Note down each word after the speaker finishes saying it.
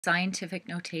Scientific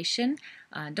notation.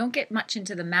 Don't get much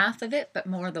into the math of it, but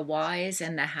more the whys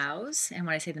and the hows. And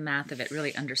when I say the math of it,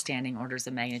 really understanding orders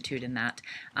of magnitude in that.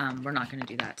 We're not going to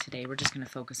do that today. We're just going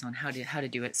to focus on how to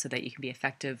do it so that you can be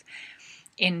effective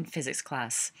in physics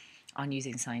class on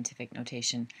using scientific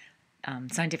notation.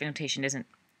 Scientific notation isn't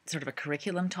sort of a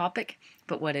curriculum topic,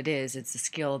 but what it is, it's a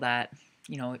skill that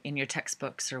in your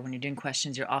textbooks or when you're doing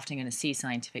questions, you're often going to see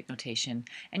scientific notation,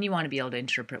 and you want to be able to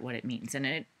interpret what it means,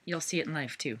 and you'll see it in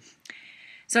life too.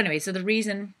 So anyway, so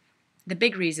the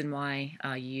big reason why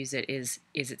you use it is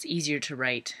it's easier to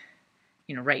write,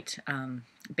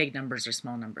 big numbers or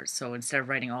small numbers. So instead of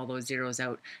writing all those zeros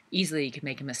out easily, you can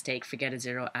make a mistake, forget a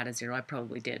zero, add a zero. I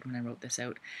probably did when I wrote this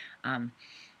out.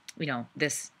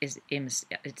 This is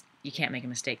you can't make a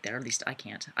mistake there, or at least I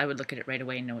can't. I would look at it right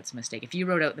away and know it's a mistake. If you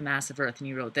wrote out the mass of Earth and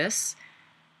you wrote this,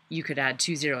 you could add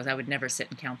 2 zeros. I would never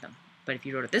sit and count them. But if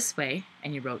you wrote it this way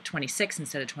and you wrote 26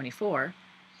 instead of 24,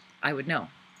 I would know,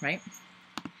 right?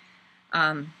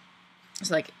 So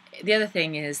like the other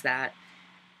thing is that,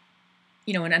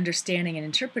 in understanding and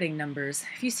interpreting numbers,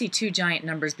 if you see two giant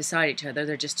numbers beside each other,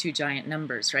 they're just two giant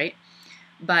numbers, right?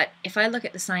 But if I look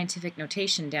at the scientific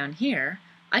notation down here,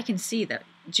 I can see that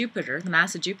Jupiter, the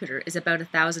mass of Jupiter, is about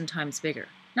 1,000 times bigger.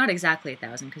 Not exactly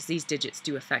 1,000, because these digits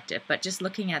do affect it, but just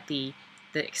looking at the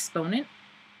exponent,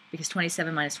 because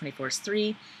 27 minus 24 is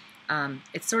 3,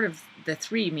 it's sort of, the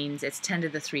 3 means it's 10 to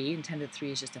the 3, and 10 to the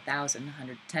 3 is just 1,000.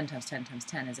 10 times 10 times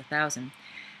 10 is 1,000.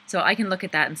 So I can look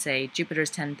at that and say Jupiter's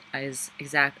 10 is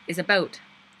about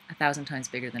 1,000 times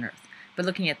bigger than Earth. But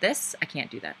looking at this, I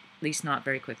can't do that, at least not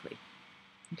very quickly.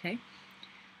 Okay?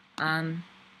 And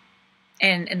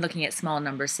looking at small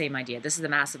numbers, same idea. This is the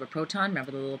mass of a proton.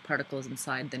 Remember the little particles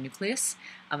inside the nucleus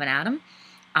of an atom.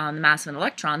 The mass of an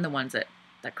electron, the ones that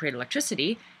create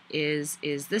electricity, is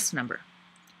this number.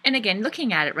 And again,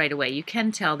 looking at it right away, you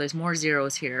can tell there's more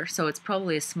zeros here, so it's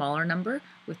probably a smaller number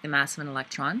with the mass of an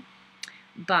electron.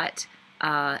 But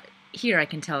here I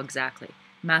can tell exactly.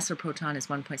 Mass of a proton is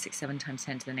 1.67 times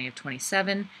 10 to the negative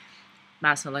 27.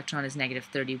 Mass of an electron is negative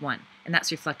 31. And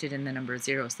that's reflected in the number of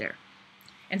zeros there.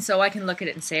 And so I can look at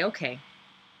it and say, okay,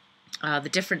 the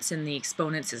difference in the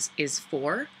exponents is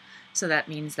 4. So that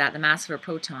means that the mass of a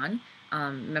proton,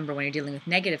 remember when you're dealing with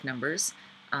negative numbers,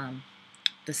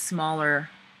 the smaller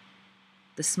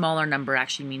number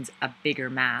actually means a bigger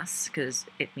mass, because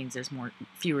it means there's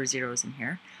fewer zeros in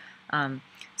here.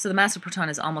 So the mass of a proton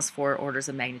is almost 4 orders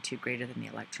of magnitude greater than the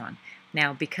electron.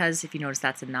 Now, because if you notice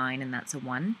that's a 9 and that's a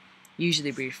 1,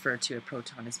 usually we refer to a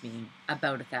proton as being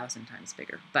about 1,000 times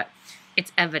bigger. But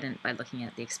it's evident by looking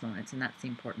at the exponents, and that's the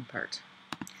important part.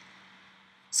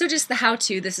 So just the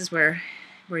how-to, this is where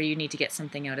you need to get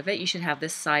something out of it. You should have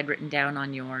this side written down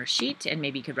on your sheet, and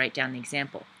maybe you could write down the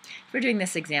example. If we're doing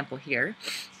this example here,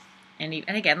 and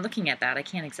again, looking at that, I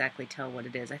can't exactly tell what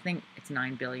it is. I think it's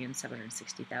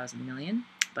 9,760,000,000,000,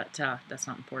 but that's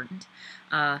not important.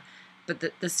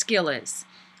 But the skill is,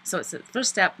 so it's the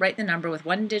first step, write the number with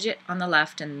one digit on the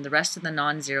left and the rest of the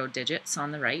non-zero digits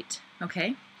on the right,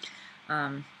 okay?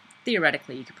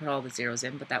 Theoretically, you could put all the zeros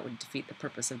in, but that would defeat the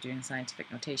purpose of doing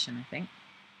scientific notation, I think.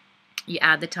 You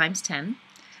add the times 10,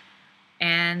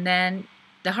 and then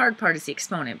the hard part is the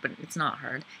exponent, but it's not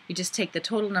hard. You just take the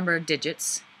total number of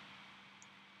digits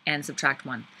and subtract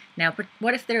 1. Now,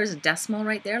 what if there's a decimal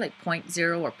right there, like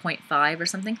 0.0 or 0.5 or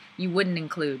something? You wouldn't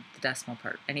include the decimal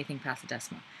part, anything past the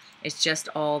decimal. It's just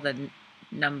all the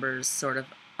numbers sort of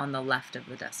on the left of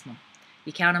the decimal.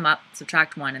 You count them up,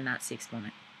 subtract 1, and that's the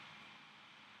exponent.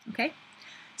 Okay?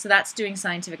 So that's doing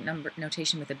scientific number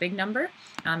notation with a big number.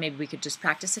 Maybe we could just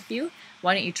practice a few.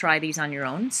 Why don't you try these on your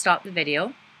own? Stop the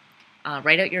video,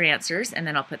 write out your answers, and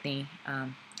then I'll put the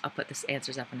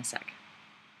answers up in a sec.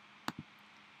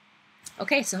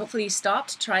 Okay, so hopefully you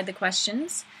stopped, tried the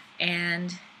questions,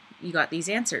 and you got these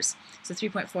answers. So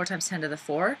 3.4 times 10 to the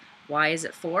 4. Why is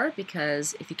it 4?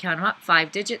 Because if you count them up,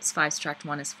 5 digits, 5 subtract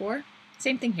 1 is 4.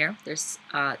 Same thing here. There's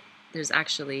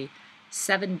actually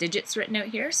 7 digits written out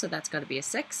here, so that's got to be a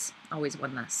 6. Always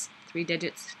one less. 3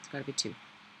 digits, it's got to be 2.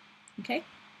 Okay?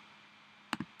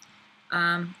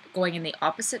 Going in the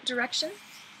opposite direction.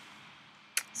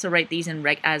 So write these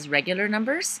as regular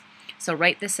numbers. So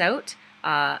write this out.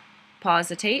 Pause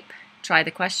the tape, try the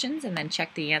questions, and then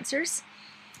check the answers.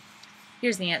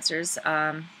 Here's the answers.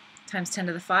 Times 10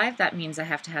 to the 5, that means I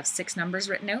have to have 6 numbers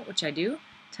written out, which I do.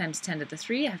 Times 10 to the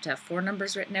 3, I have to have 4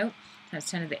 numbers written out.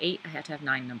 Times 10 to the 8, I have to have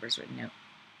 9 numbers written out.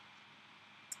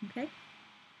 Okay?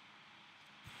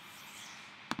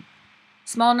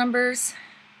 Small numbers,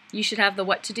 you should have the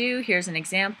what to do. Here's an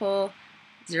example,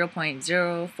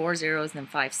 0.0, 4 zeros, and then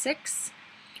 5, 6.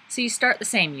 So you start the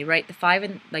same. You write the 5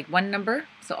 in like one number.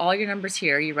 So all your numbers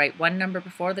here, you write one number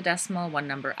before the decimal, one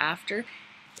number after.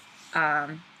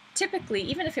 Typically,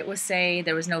 even if it was, say,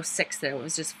 there was no 6 there, it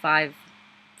was just 5,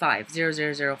 5, 0,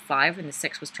 0, 0, 5, and the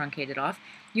 6 was truncated off,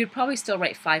 you'd probably still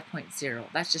write 5.0.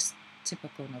 That's just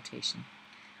typical notation.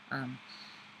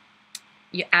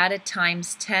 You added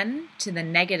times 10 to the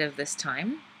negative this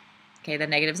time. Okay, the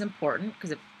negative is important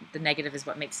because the negative is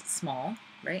what makes it small,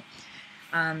 right?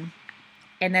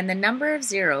 And then the number of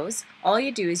zeros, all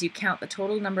you do is you count the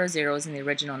total number of zeros in the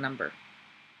original number,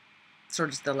 sort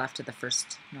of to the left of the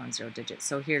first non-zero digit.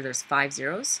 So here there's 5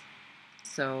 zeros,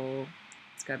 so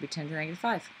it's got to be 10 to the negative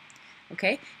 5.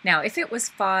 Okay, now if it was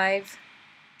 5,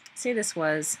 say this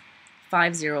was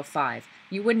 505,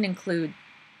 you wouldn't include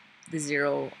the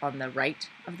 0 on the right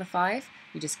of the 5,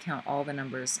 you just count all the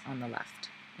numbers on the left,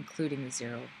 including the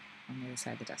 0 on the other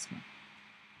side of the decimal.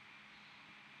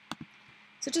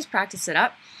 So just practice it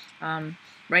up.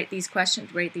 Write these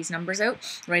numbers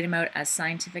out, write them out as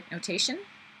scientific notation,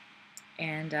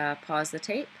 and pause the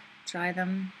tape, try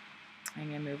them.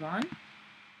 I'm going to move on.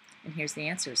 And here's the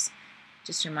answers.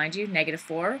 Just to remind you, negative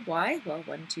 4, why? Well,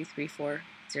 1, 2, 3, 4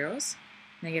 zeros.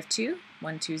 Negative 2,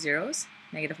 1, 2 zeros.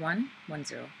 Negative 1, 1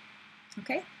 0.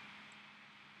 Okay?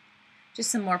 Just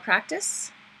some more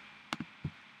practice.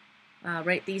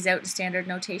 Write these out in standard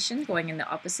notation, going in the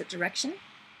opposite direction.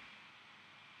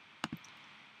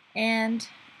 And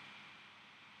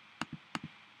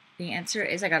the answer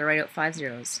is I got to write out 5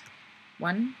 zeros.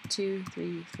 1, 2,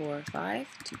 3, 4, 5,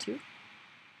 2, 2.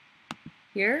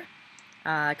 Here,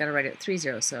 I got to write out 3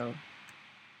 zeros, so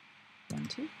 1,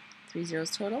 2, 3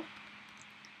 zeros total.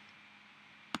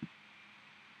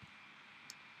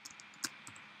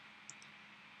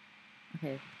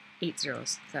 Okay, 8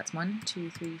 zeros. So that's 1, 2,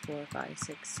 3, 4, 5,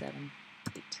 6, 7,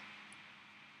 8.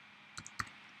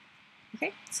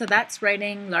 Okay, so that's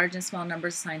writing large and small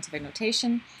numbers scientific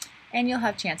notation, and you'll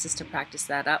have chances to practice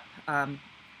that up.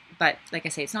 But like I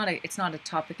say, it's not a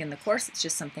topic in the course. It's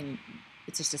just something.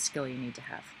 It's just a skill you need to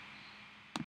have.